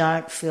I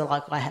don't feel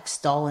like I have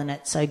stolen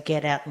it. So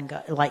get out and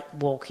go,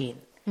 walk in.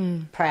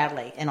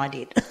 Proudly, and I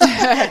did.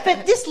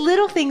 But just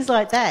little things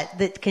like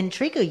that can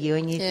trigger you,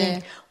 and you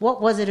think, what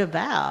was it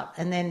about?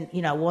 And then,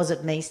 was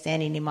it me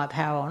standing in my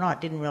power or not?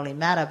 It didn't really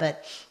matter,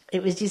 but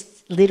it was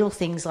just little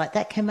things like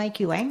that can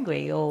make you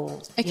angry, or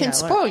it can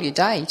spoil your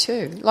day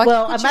too.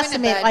 Well, I must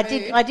admit,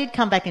 I did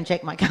come back and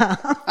check my car.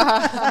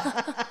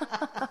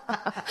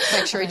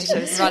 Make sure you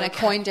just run a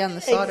coin down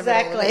the side of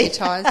it, or let your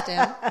tyres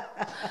down.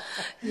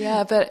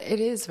 Yeah, but it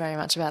is very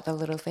much about the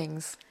little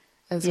things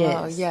as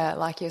well. Yeah,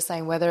 like you're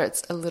saying, whether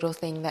it's a little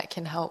thing that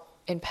can help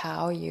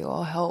empower you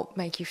or help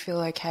make you feel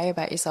okay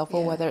about yourself,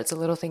 or whether it's a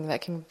little thing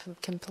that can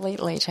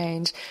completely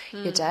change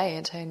your day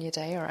and turn your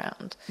day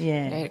around.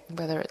 Yeah. You know,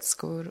 whether it's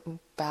good or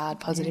bad,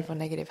 positive or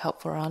negative,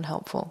 helpful or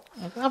unhelpful.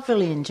 I've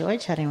really enjoyed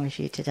chatting with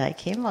you today,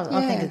 Kim.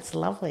 I think it's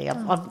lovely.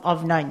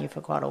 I've known you for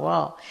quite a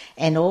while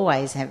and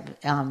always have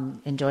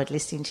enjoyed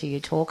listening to you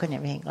talk and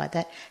everything like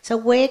that. So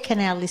where can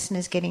our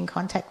listeners get in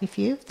contact with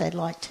you if they'd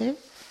like to?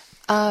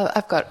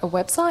 I've got a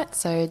website,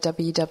 so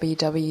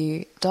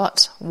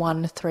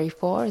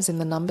www.134 is in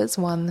the numbers,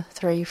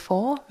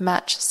 134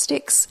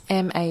 matchsticks,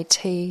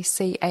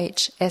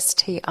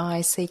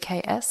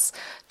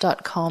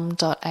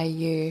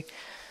 matchsticks.com.au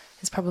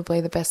is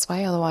probably the best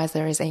way. Otherwise,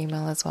 there is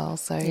email as well.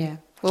 So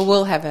well,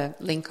 we'll have a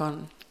link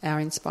on our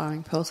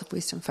Inspiring Pearls of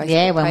Wisdom Facebook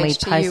page when we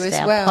to post you as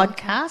our well.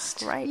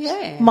 podcast. Great.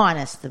 Yeah.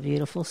 Minus the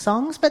beautiful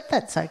songs, but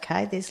that's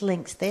okay. There's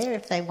links there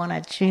if they want to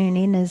tune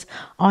in, as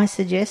I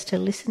suggest, to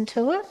listen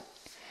to it.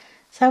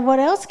 So what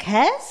else,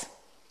 Kaz?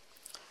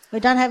 We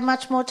don't have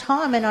much more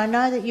time, and I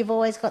know that you've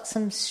always got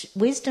some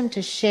wisdom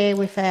to share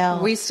with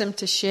our... Wisdom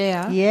to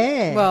share.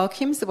 Yeah. Well,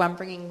 Kim's the one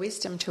bringing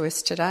wisdom to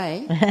us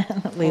today.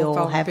 We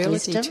all have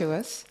vulnerability wisdom to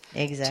us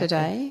exactly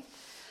today.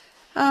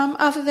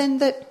 Other than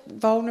that,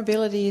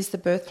 vulnerability is the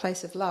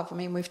birthplace of love. I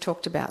mean, we've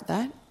talked about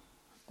that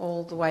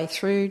all the way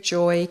through.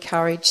 Joy,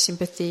 courage,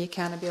 sympathy,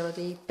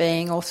 accountability,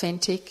 being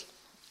authentic.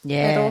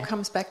 Yeah. It all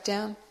comes back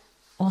down.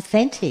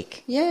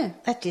 Authentic. Yeah.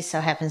 That just so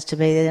happens to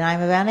be the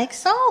name of our next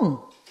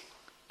song.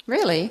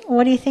 Really?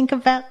 What do you think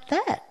about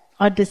that?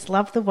 I just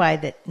love the way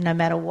that no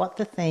matter what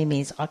the theme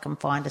is, I can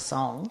find a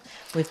song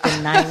with the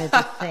name of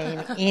the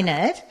theme in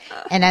it.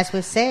 And as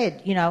we've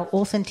said, you know,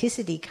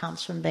 authenticity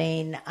comes from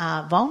being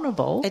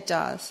vulnerable. It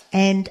does.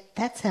 And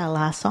that's our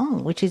last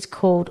song, which is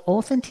called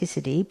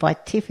Authenticity by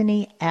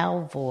Tiffany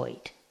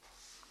Alvoyd.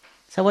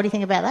 So what do you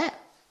think about that?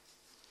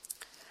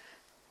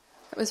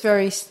 It was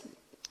very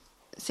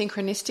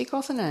synchronistic,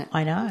 wasn't it?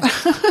 I know.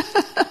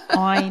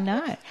 I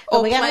know.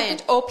 All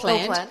planned.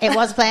 It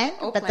was planned,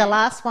 All but the planned.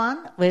 last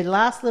one, the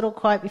last little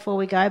quote before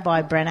we go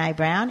by Brené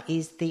Brown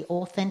is the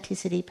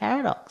authenticity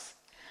paradox.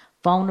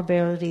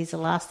 Vulnerability is the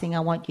last thing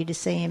I want you to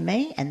see in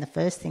me and the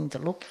first thing to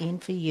look in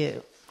for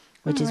you,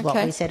 which is what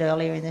we said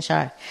earlier in the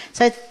show.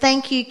 So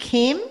thank you,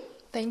 Kim.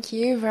 Thank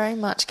you very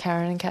much,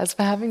 Karen and Kaz,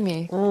 for having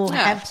me. We'll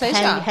pleasure.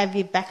 have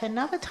you back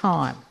another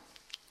time.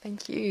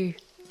 Thank you.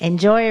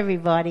 Enjoy,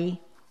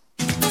 everybody.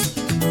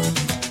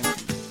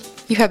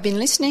 You have been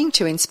listening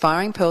to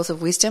Inspiring Pearls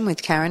of Wisdom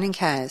with Karen and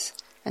Kaz.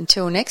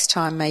 Until next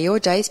time, may your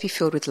days be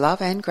filled with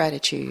love and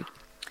gratitude.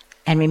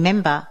 And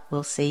remember,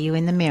 we'll see you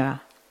in the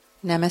mirror.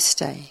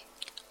 Namaste.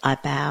 I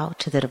bow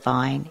to the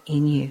divine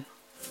in you.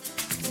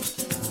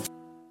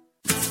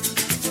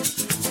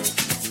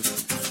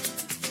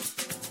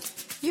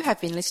 You have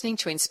been listening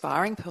to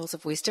Inspiring Pearls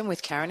of Wisdom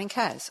with Karen and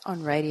Kaz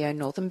on Radio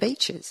Northern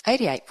Beaches,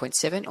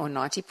 88.7 or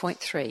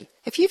 90.3.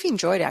 If you've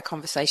enjoyed our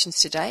conversations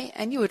today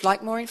and you would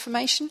like more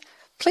information,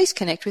 please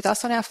connect with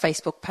us on our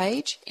Facebook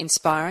page,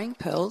 Inspiring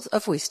Pearls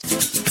of Wisdom.